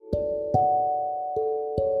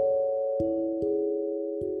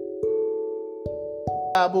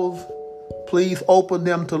Bibles, please open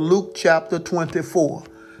them to Luke chapter 24,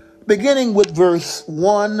 beginning with verse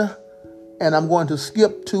 1, and I'm going to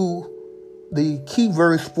skip to the key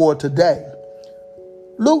verse for today.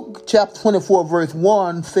 Luke chapter 24, verse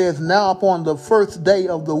 1 says, "Now upon the first day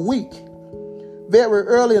of the week, very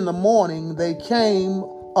early in the morning, they came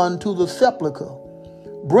unto the sepulchre,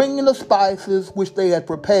 bringing the spices which they had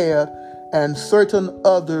prepared, and certain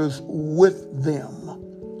others with them."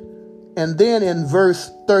 And then in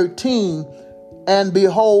verse 13, "And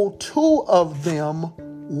behold, two of them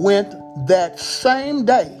went that same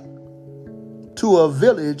day to a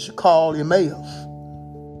village called Emmaus,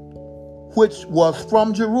 which was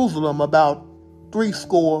from Jerusalem about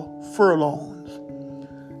 80 furlongs.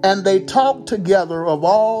 And they talked together of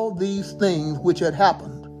all these things which had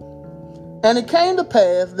happened. And it came to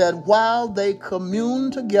pass that while they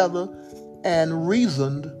communed together and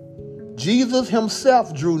reasoned, Jesus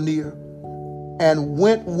himself drew near and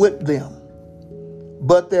went with them.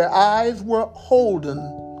 But their eyes were holden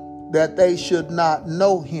that they should not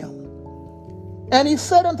know him. And he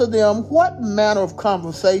said unto them, What manner of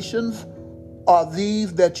conversations are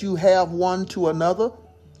these that you have one to another,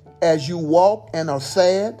 as you walk and are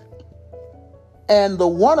sad? And the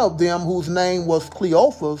one of them, whose name was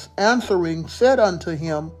Cleophas, answering, said unto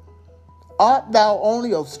him, Art thou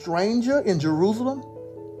only a stranger in Jerusalem?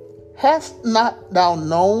 Hast not thou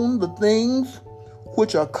known the things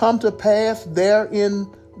which are come to pass there in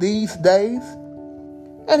these days?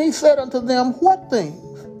 And he said unto them, What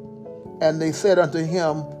things? And they said unto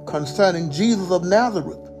him concerning Jesus of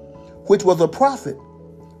Nazareth, which was a prophet,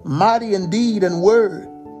 mighty in deed and word,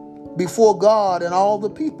 before God and all the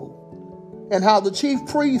people, and how the chief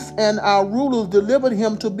priests and our rulers delivered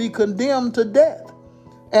him to be condemned to death,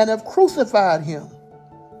 and have crucified him.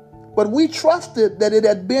 But we trusted that it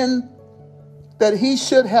had been that he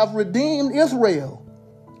should have redeemed Israel.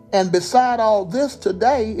 And beside all this,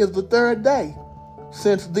 today is the third day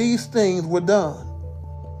since these things were done.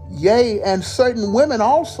 Yea, and certain women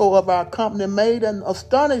also of our company made an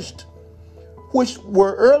astonished, which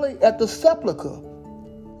were early at the sepulchre.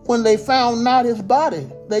 When they found not his body,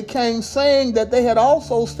 they came saying that they had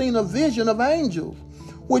also seen a vision of angels,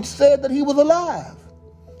 which said that he was alive.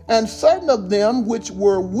 And certain of them which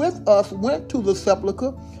were with us went to the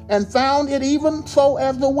sepulchre, and found it even so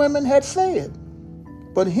as the women had said.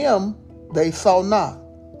 But him they saw not.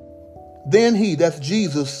 Then he," that's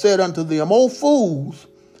Jesus, "said unto them, O fools,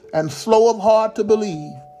 and slow of heart to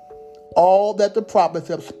believe all that the prophets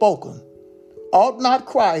have spoken. Ought not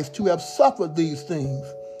Christ to have suffered these things,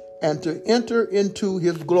 and to enter into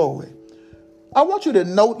his glory?" I want you to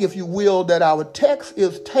note, if you will, that our text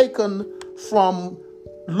is taken from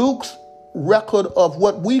Luke's record of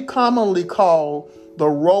what we commonly call the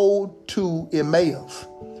road to Emmaus.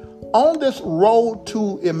 On this road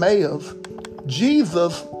to Emmaus,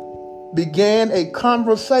 Jesus began a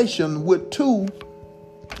conversation with two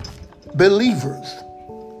believers.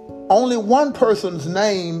 Only one person's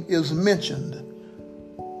name is mentioned.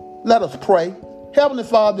 Let us pray. Heavenly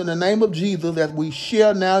Father, in the name of Jesus, as we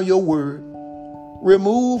share now your word,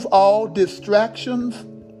 remove all distractions,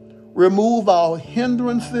 remove all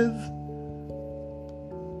hindrances.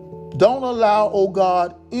 Don't allow, oh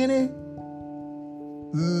God, any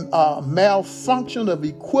malfunction of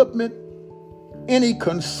equipment, any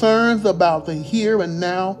concerns about the here and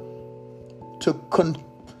now to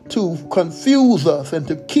confuse us and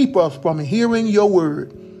to keep us from hearing your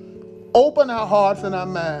word. Open our hearts and our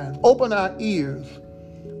minds, open our ears,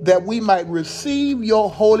 that we might receive your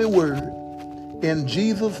holy word. In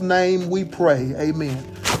Jesus' name we pray, amen.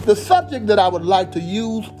 The subject that I would like to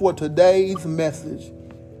use for today's message,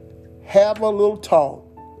 have a little talk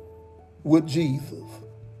with Jesus.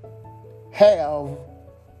 Have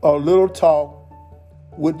a little talk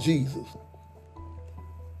with Jesus.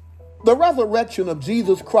 The resurrection of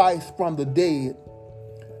Jesus Christ from the dead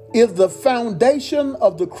is the foundation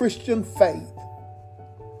of the Christian faith.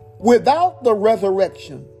 Without the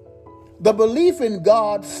resurrection, the belief in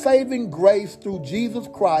God's saving grace through Jesus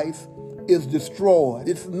Christ is destroyed.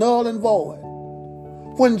 It's null and void.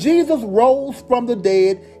 When Jesus rose from the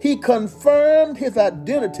dead, he confirmed his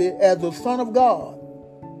identity as the Son of God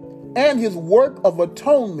and his work of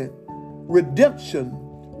atonement, redemption,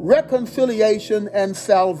 reconciliation, and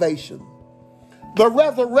salvation. The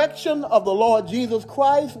resurrection of the Lord Jesus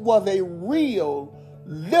Christ was a real,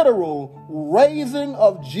 literal raising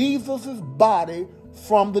of Jesus' body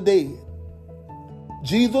from the dead.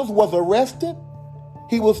 Jesus was arrested,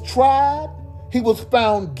 he was tried, he was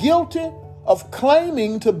found guilty of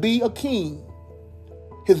claiming to be a king.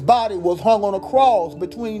 His body was hung on a cross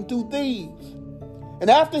between two thieves, And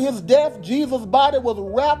after his death, Jesus' body was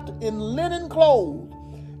wrapped in linen clothes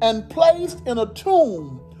and placed in a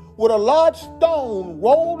tomb with a large stone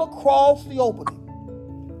rolled across the opening.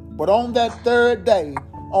 But on that third day,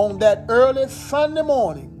 on that early Sunday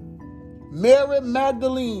morning, Mary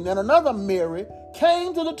Magdalene and another Mary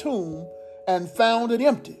came to the tomb and found it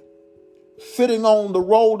empty. Sitting on the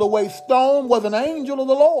rolled away stone was an angel of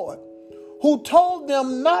the Lord, who told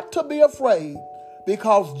them not to be afraid,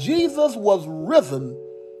 because Jesus was risen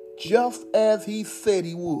just as he said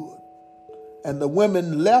he would. And the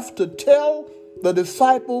women left to tell the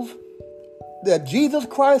disciples that Jesus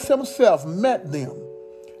Christ himself met them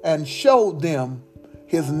and showed them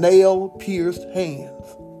his nail-pierced hands.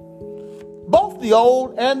 Both the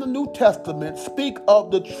Old and the New Testament speak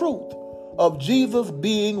of the truth of Jesus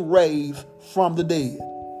being raised from the dead.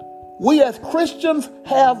 We as Christians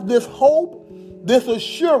have this hope, this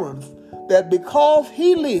assurance that because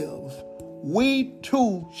he lives, we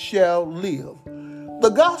too shall live. The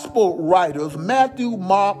gospel writers, Matthew,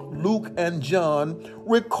 Mark, Luke, and John,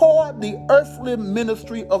 record the earthly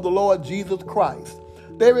ministry of the Lord Jesus Christ.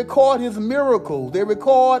 They record his miracles. They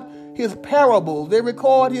record his parables. They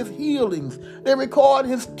record his healings. They record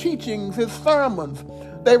his teachings, his sermons.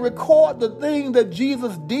 They record the things that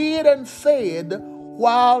Jesus did and said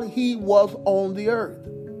while he was on the earth.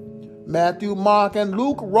 Matthew, Mark, and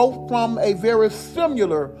Luke wrote from a very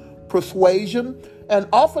similar persuasion, and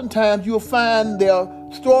oftentimes you'll find their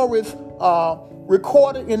stories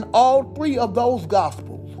recorded in all three of those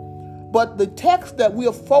gospels. But the text that we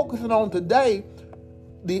are focusing on today,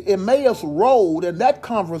 the Emmaus Road, and that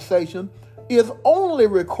conversation is only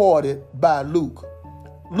recorded by Luke.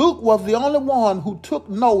 Luke was the only one who took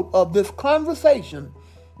note of this conversation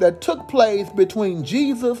that took place between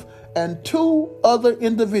Jesus and two other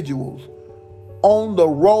individuals on the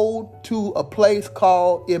road to a place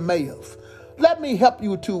called Emmaus. Let me help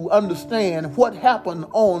you to understand what happened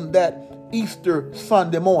on that Easter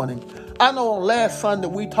Sunday morning. I know on last Sunday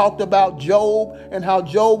we talked about Job and how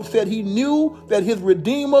Job said he knew that his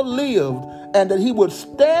Redeemer lived and that he would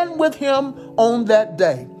stand with him on that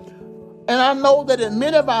day. And I know that in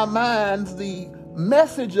many of our minds, the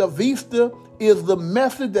message of Easter is the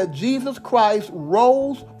message that Jesus Christ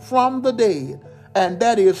rose from the dead. And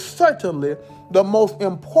that is certainly the most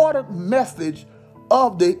important message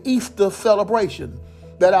of the Easter celebration,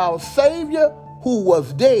 that our Savior who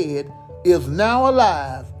was dead is now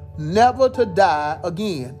alive, never to die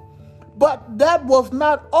again. But that was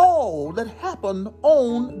not all that happened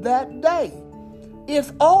on that day.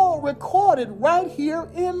 It's all recorded right here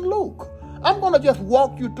in Luke. I'm going to just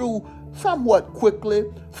walk you through somewhat quickly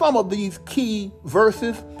some of these key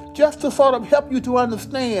verses just to sort of help you to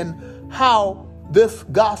understand how this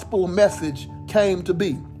gospel message came to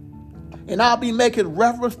be. And I'll be making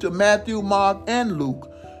reference to Matthew, Mark, and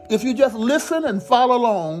Luke. If you just listen and follow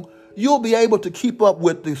along, you'll be able to keep up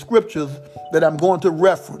with the scriptures that I'm going to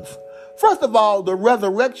reference. First of all, the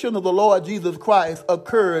resurrection of the Lord Jesus Christ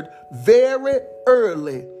occurred very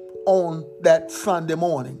early on that Sunday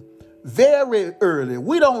morning. Very early.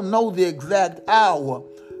 We don't know the exact hour.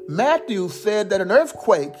 Matthew said that an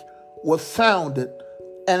earthquake was sounded,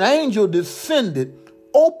 an angel descended,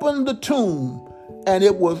 opened the tomb, and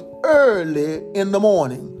it was early in the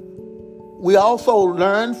morning. We also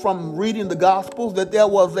learned from reading the Gospels that there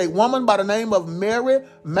was a woman by the name of Mary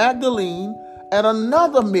Magdalene and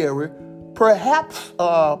another Mary, perhaps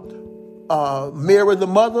Mary, the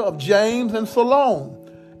mother of James and Salome.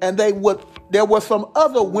 And there were some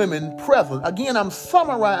other women present. Again, I'm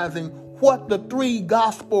summarizing what the three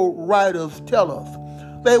gospel writers tell us.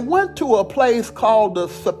 They went to a place called the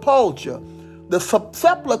sepulchre. The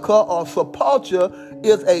sepulchre or sepulchre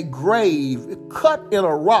is a grave cut in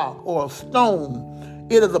a rock or a stone.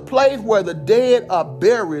 It is a place where the dead are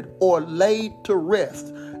buried or laid to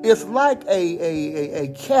rest. It's like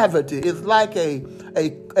a cavity. It's like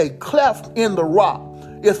a cleft in the rock.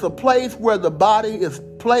 It's a place where the body is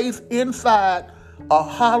placed inside a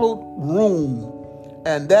hollowed room.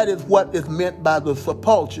 And that is what is meant by the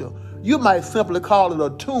sepulchre. You might simply call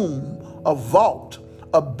it a tomb, a vault,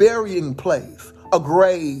 a burying place, a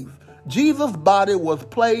grave. Jesus' body was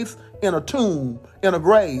placed in a tomb, in a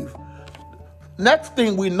grave. Next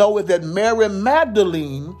thing we know is that Mary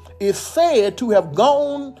Magdalene is said to have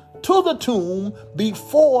gone to the tomb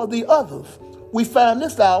before the others. We find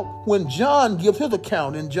this out when John gives his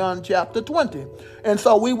account in John chapter 20. And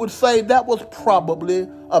so we would say that was probably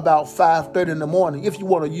about 5:30 in the morning, if you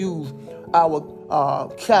want to use our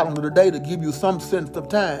calendar today to give you some sense of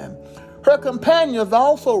time. Her companions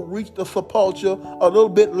also reached the sepulchre a little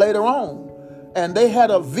bit later on. and they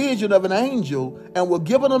had a vision of an angel and were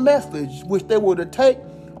given a message which they were to take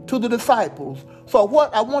to the disciples. So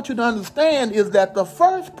what I want you to understand is that the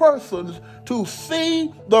first persons to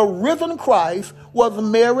see the risen Christ was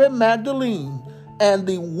Mary Magdalene and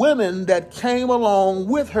the women that came along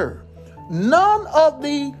with her. None of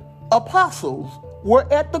the apostles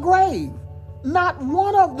were at the grave. Not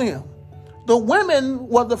one of them. The women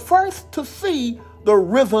were the first to see the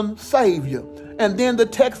risen Savior. And then the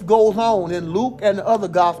text goes on in Luke and the other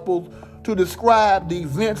Gospels to describe the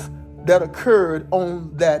events that occurred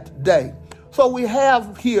on that day. So we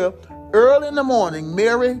have here early in the morning,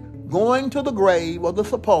 Mary going to the grave of the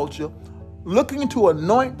sepulchre, looking to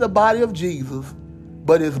anoint the body of Jesus,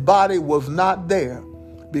 but his body was not there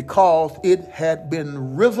because it had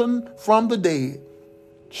been risen from the dead,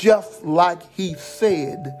 just like he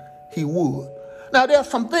said he would. Now, there's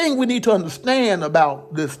some things we need to understand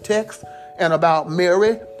about this text and about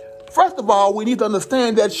Mary. First of all, we need to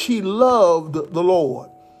understand that she loved the Lord.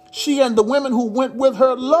 She and the women who went with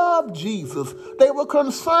her loved Jesus. They were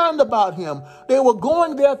concerned about him. They were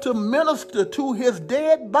going there to minister to his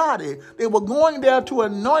dead body. They were going there to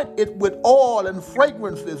anoint it with oil and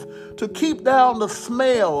fragrances, to keep down the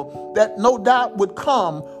smell that no doubt would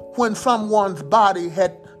come when someone's body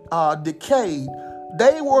had decayed.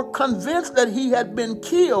 They were convinced that he had been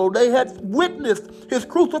killed. They had witnessed his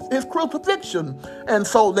crucifixion, and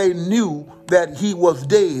so they knew that he was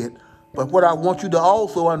dead. But what I want you to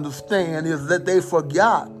also understand is that they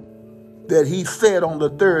forgot that he said on the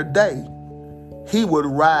third day he would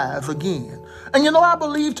rise again. And I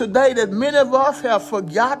believe today that many of us have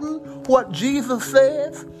forgotten what Jesus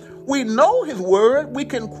says. We know his word, we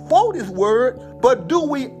can quote his word, but do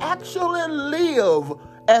we actually live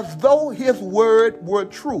as though his word were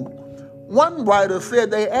true? One writer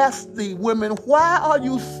said, they asked the women, why are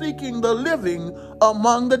you seeking the living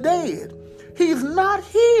among the dead? He's not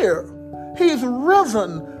here. He's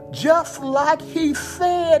risen just like he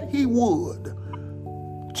said he would.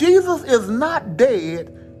 Jesus is not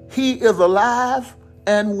dead. He is alive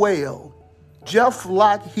and well, just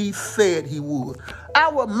like he said he would.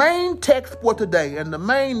 Our main text for today and the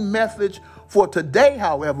main message for today,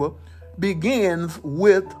 however, begins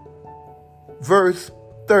with verse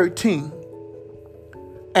 13.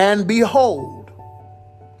 And behold,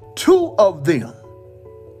 two of them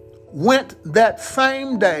went that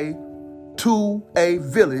same day to a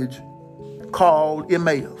village called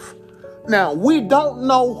Emmaus. Now, we don't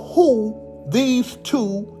know who these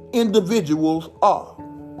two individuals are.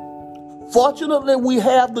 Fortunately, we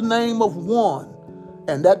have the name of one,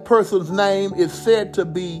 and that person's name is said to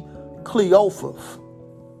be Cleophas.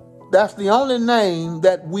 That's the only name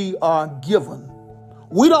that we are given.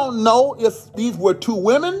 We don't know if these were two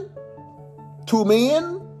women, two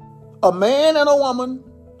men, a man and a woman,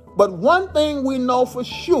 but one thing we know for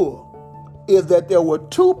sure is that there were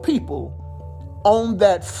two people on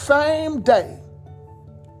that same day.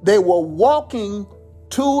 They were walking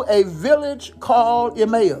to a village called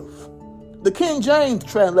Emmaus. The King James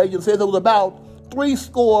translation says it was about 80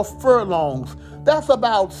 furlongs. That's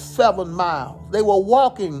about 7 miles. They were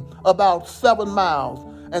walking about 7 miles,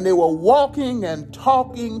 and they were walking and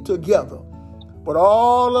talking together. But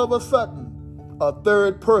all of a sudden, a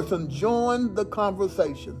third person joined the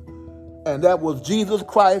conversation, and that was Jesus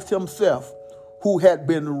Christ himself, who had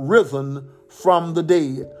been risen from the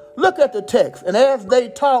dead. Look at the text. And as they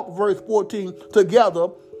talked, verse 14, together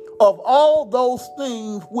of all those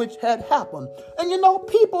things which had happened. And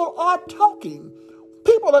people are talking.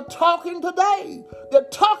 People are talking today. They're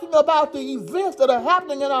talking about the events that are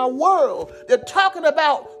happening in our world. They're talking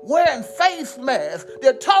about wearing face masks.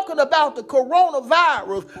 They're talking about the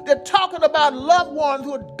coronavirus. They're talking about loved ones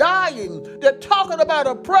who are dying. They're talking about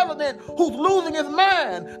a president who's losing his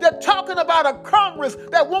mind. They're talking about a Congress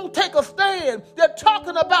that won't take a stand. They're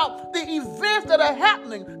talking about the events that are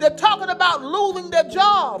happening. They're talking about losing their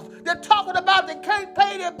jobs. They're talking about they can't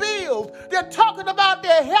pay their bills. They're talking about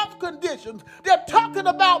their health conditions. They're talking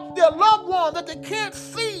about their loved ones that they can't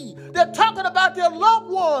see. They're talking about their loved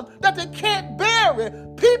ones that they can't bury.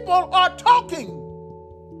 People are talking.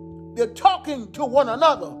 They're talking to one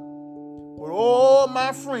another. But oh,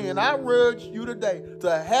 my friend, I urge you today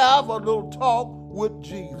to have a little talk with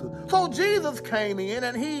Jesus. So Jesus came in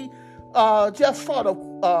and he just sort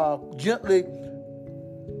of gently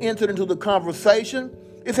entered into the conversation.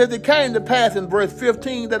 It says it came to pass in verse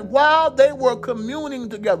 15 that while they were communing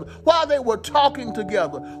together, while they were talking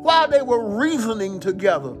together, while they were reasoning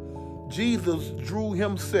together, Jesus drew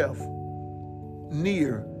himself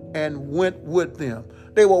near and went with them.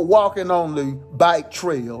 They were walking on the bike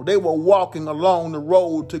trail. They were walking along the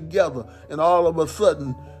road together. And all of a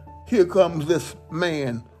sudden, here comes this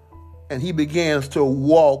man, and he begins to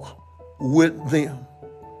walk with them.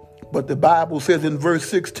 But the Bible says in verse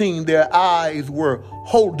 16, their eyes were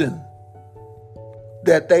holden,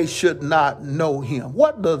 that they should not know him.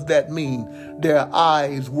 What does that mean? Their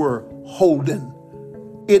eyes were holden.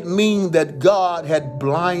 It means that God had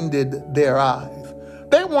blinded their eyes.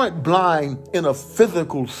 They weren't blind in a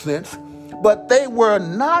physical sense, but they were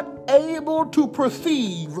not able to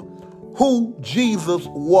perceive who Jesus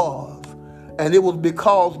was. And it was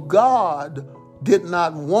because God did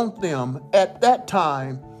not want them at that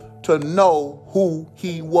time to know who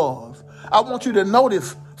he was. I want you to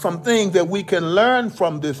notice some things that we can learn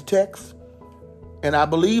from this text. And I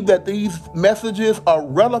believe that these messages are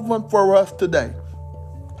relevant for us today.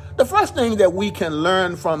 The first thing that we can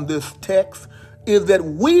learn from this text is that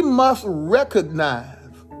we must recognize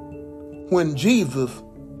when Jesus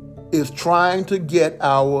is trying to get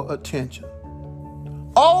our attention.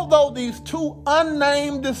 Although these two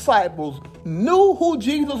unnamed disciples knew who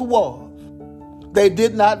Jesus was, they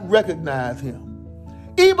did not recognize him.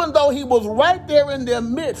 Even though he was right there in their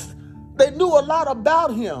midst, they knew a lot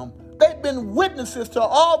about him. They'd been witnesses to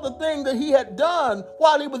all the things that he had done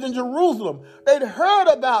while he was in Jerusalem. They'd heard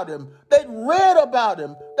about him. They'd read about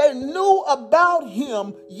him. They knew about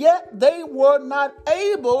him, yet they were not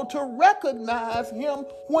able to recognize him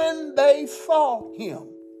when they saw him.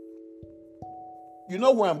 You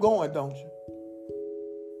know where I'm going, don't you?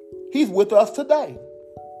 He's with us today.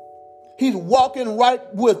 He's walking right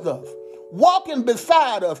with us, walking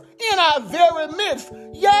beside us in our very midst,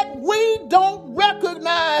 yet we don't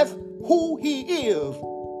recognize who he is.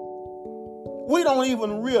 We don't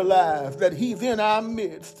even realize that he's in our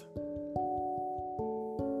midst.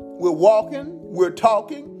 We're walking, we're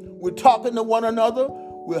talking to one another,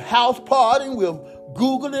 we're house partying, we're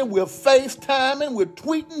Googling, we're FaceTiming, we're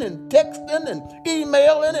tweeting and texting and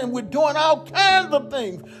emailing, and we're doing all kinds of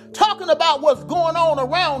things, talking about what's going on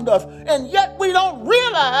around us, and yet we don't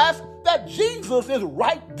realize that Jesus is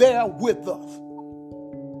right there with us.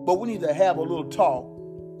 But we need to have a little talk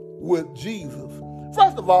with Jesus.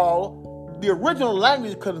 First of all, the original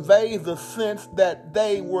language conveys the sense that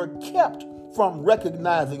they were kept from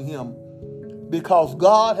recognizing him because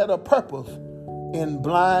God had a purpose in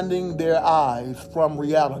blinding their eyes from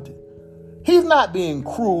reality. He's not being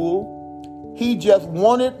cruel. He just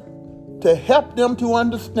wanted to help them to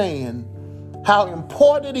understand how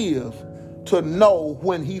important it is to know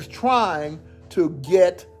when he's trying to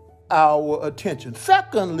get our attention.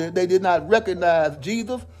 Secondly, they did not recognize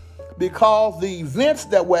Jesus because the events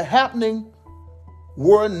that were happening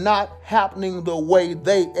were not happening the way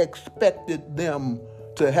they expected them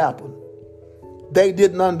to happen. They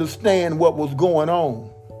didn't understand what was going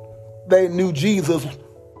on. They knew Jesus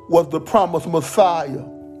was the promised Messiah,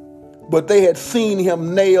 but they had seen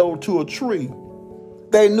him nailed to a tree.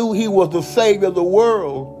 They knew he was the Savior of the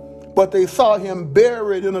world, but they saw him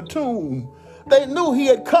buried in a tomb. They knew he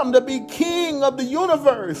had come to be King of the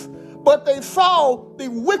universe, but they saw the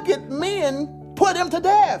wicked men put him to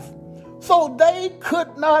death. So they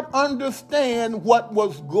could not understand what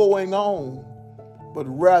was going on. But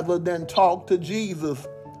rather than talk to Jesus,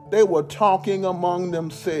 they were talking among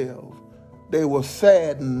themselves. They were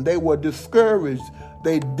saddened. They were discouraged.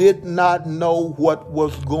 They did not know what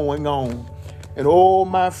was going on. And oh,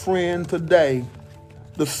 my friend, today,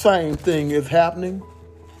 the same thing is happening.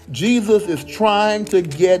 Jesus is trying to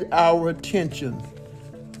get our attention,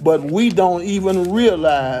 but we don't even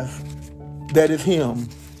realize that it's him.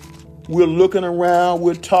 We're looking around,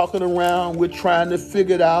 we're talking around, we're trying to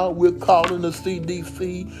figure it out. We're calling the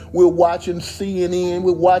CDC, we're watching CNN,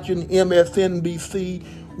 we're watching MSNBC,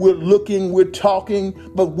 we're looking, we're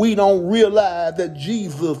talking, but we don't realize that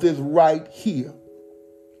Jesus is right here.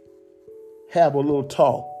 Have a little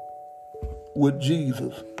talk with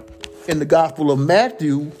Jesus. In the Gospel of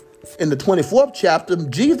Matthew, in the 24th chapter,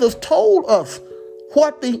 Jesus told us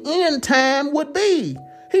what the end time would be.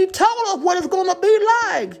 He told us what it's going to be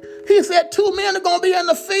like. He said 2 men are going to be in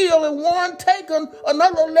the field and one taken,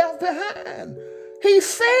 another left behind. He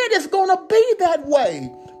said it's going to be that way,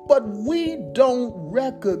 but we don't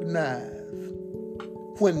recognize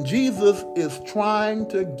when Jesus is trying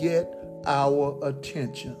to get our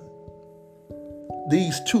attention.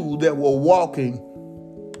 These two that were walking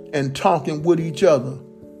and talking with each other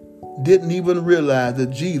didn't even realize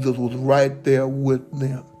that Jesus was right there with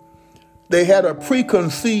them. They had a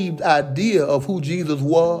preconceived idea of who Jesus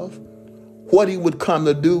was, what he would come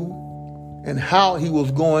to do, and how he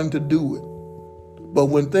was going to do it. But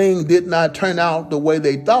when things did not turn out the way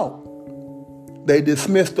they thought, they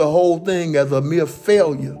dismissed the whole thing as a mere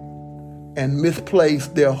failure and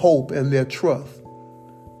misplaced their hope and their trust.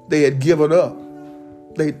 They had given up.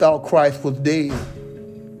 They thought Christ was dead.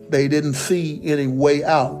 They didn't see any way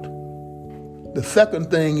out. The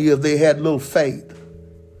second thing is they had little faith.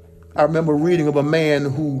 I remember reading of a man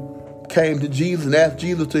who came to Jesus and asked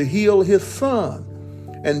Jesus to heal his son.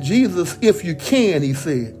 And Jesus, if you can, he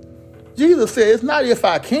said. Jesus said, it's not if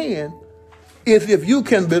I can, it's if you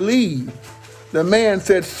can believe. The man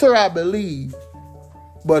said, sir, I believe,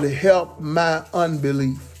 but help my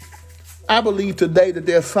unbelief. I believe today that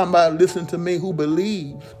there's somebody listening to me who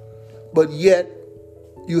believes, but yet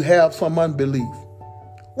you have some unbelief.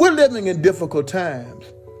 We're living in difficult times.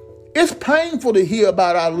 It's painful to hear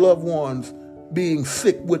about our loved ones being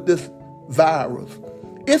sick with this virus.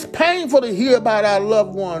 It's painful to hear about our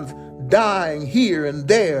loved ones dying here and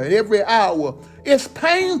there and every hour. It's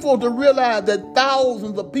painful to realize that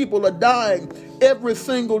thousands of people are dying every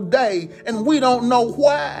single day and we don't know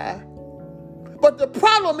why. But the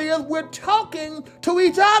problem is we're talking to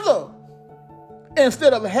each other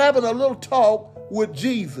instead of having a little talk with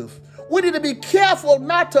Jesus. We need to be careful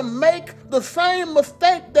not to make the same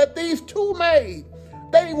mistake that these two made.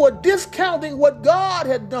 They were discounting what God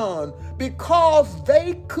had done because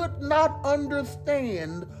they could not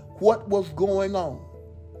understand what was going on.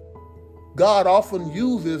 God often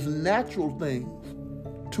uses natural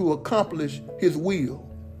things to accomplish his will.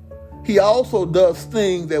 He also does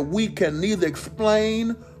things that we can neither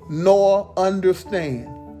explain nor understand.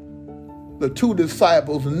 The two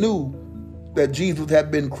disciples knew that Jesus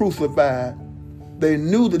had been crucified. They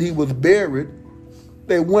knew that he was buried.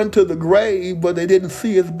 They went to the grave, but they didn't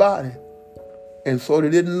see his body. And so they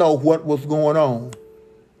didn't know what was going on.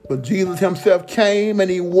 But Jesus himself came and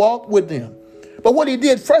he walked with them. But what he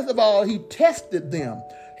did, first of all, he tested them.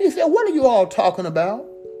 He said, what are you all talking about?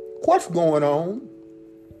 What's going on?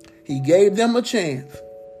 He gave them a chance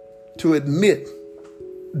to admit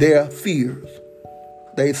their fears.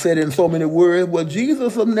 They said in so many words, well,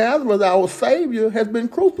 Jesus of Nazareth, our Savior, has been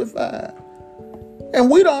crucified. And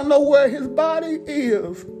we don't know where his body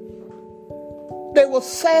is. They were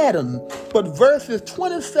saddened. But verses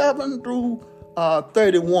 27 through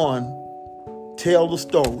 31 tell the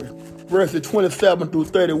story. Verses 27 through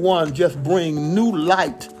 31 just bring new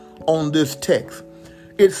light on this text.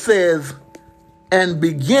 It says, and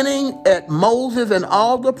beginning at Moses and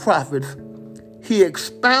all the prophets, he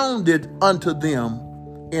expounded unto them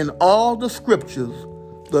in all the scriptures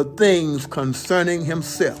the things concerning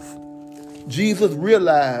himself. Jesus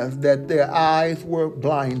realized that their eyes were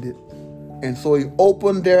blinded, and so he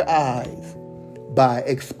opened their eyes by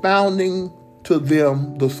expounding to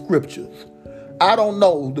them the scriptures. I don't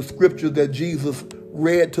know the scriptures that Jesus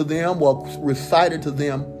read to them or recited to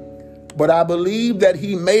them, but I believe that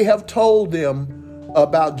he may have told them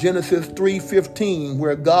about Genesis 3:15,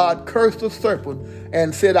 where God cursed the serpent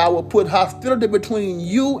and said, I will put hostility between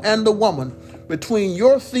you and the woman, between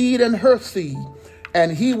your seed and her seed,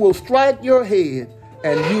 and he will strike your head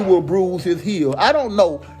and you will bruise his heel. I don't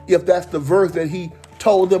know if that's the verse that he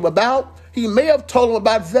told them about. He may have told them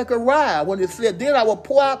about Zechariah when it said, then I will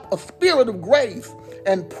pour out a spirit of grace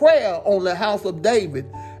and prayer on the house of David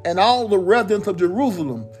and all the residents of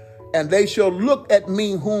Jerusalem, and they shall look at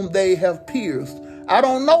me whom they have pierced. I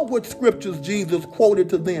don't know what scriptures Jesus quoted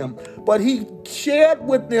to them, but he shared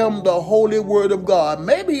with them the holy word of God.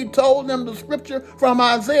 Maybe he told them the scripture from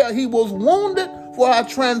Isaiah. He was wounded for our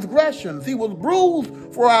transgressions. He was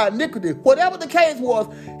bruised for our iniquity. Whatever the case was,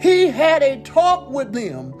 he had a talk with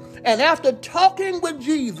them. And after talking with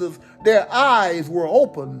Jesus, their eyes were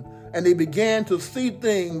opened and they began to see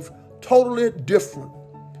things totally different.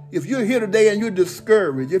 If you're here today and you're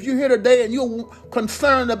discouraged, if you're here today and you're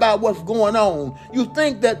concerned about what's going on, you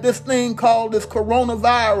think that this thing called this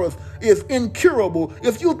coronavirus is incurable,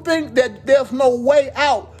 if you think that there's no way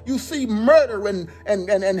out, you see murder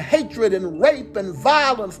and hatred and rape and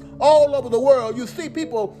violence all over the world. You see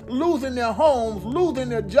people losing their homes, losing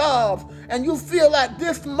their jobs, and you feel like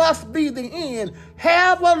this must be the end.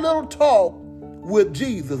 Have a little talk with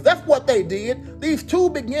Jesus. That's what they did. These two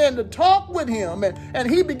began to talk with him, and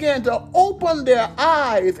he began to open their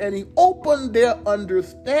eyes and he opened their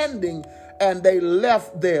understanding, and they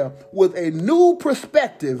left there with a new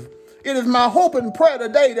perspective. It is my hope and prayer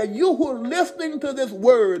today that you who are listening to this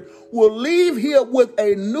word will leave here with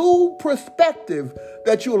a new perspective,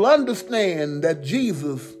 that you'll understand that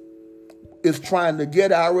Jesus is trying to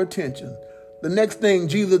get our attention. The next thing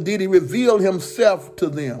Jesus did, he revealed himself to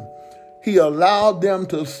them. He allowed them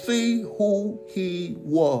to see who he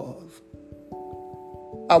was.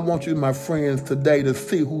 I want you, my friends, today to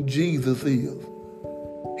see who Jesus is.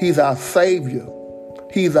 He's our Savior.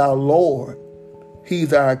 He's our Lord.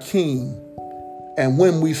 He's our King. And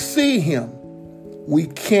when we see him, We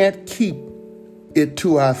can't keep it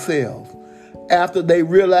to ourselves. After they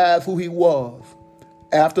realized who he was,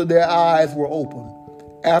 after their eyes were opened,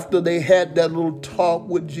 after they had that little talk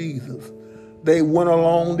with Jesus, they went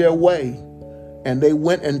along their way and they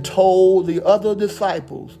went and told the other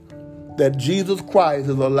disciples that Jesus Christ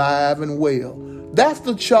is alive and well. That's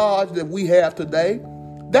the charge that we have today.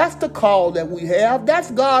 That's the call that we have.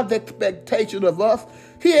 That's God's expectation of us.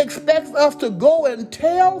 He expects us to go and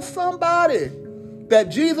tell somebody that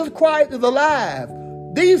Jesus Christ is alive.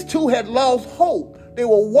 These two had lost hope. They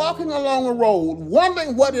were walking along a road,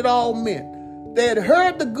 wondering what it all meant. They had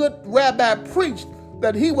heard the good rabbi preach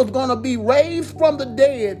that he was going to be raised from the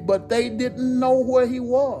dead, but they didn't know where he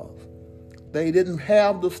was. They didn't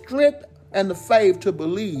have the strength and the faith to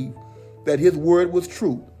believe that his word was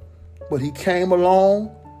true. But he came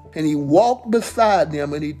along and he walked beside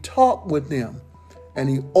them and he talked with them and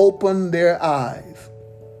he opened their eyes.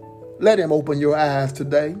 Let him open your eyes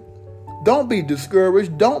today. Don't be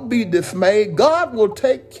discouraged. Don't be dismayed. God will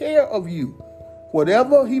take care of you.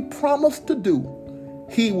 Whatever he promised to do,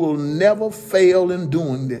 he will never fail in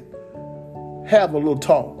doing it. Have a little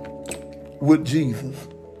talk with Jesus.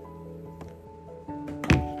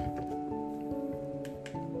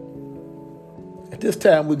 At this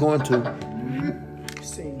time, we're going to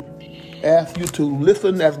ask you to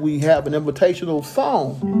listen as we have an invitational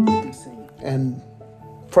song and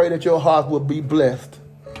pray that your heart will be blessed.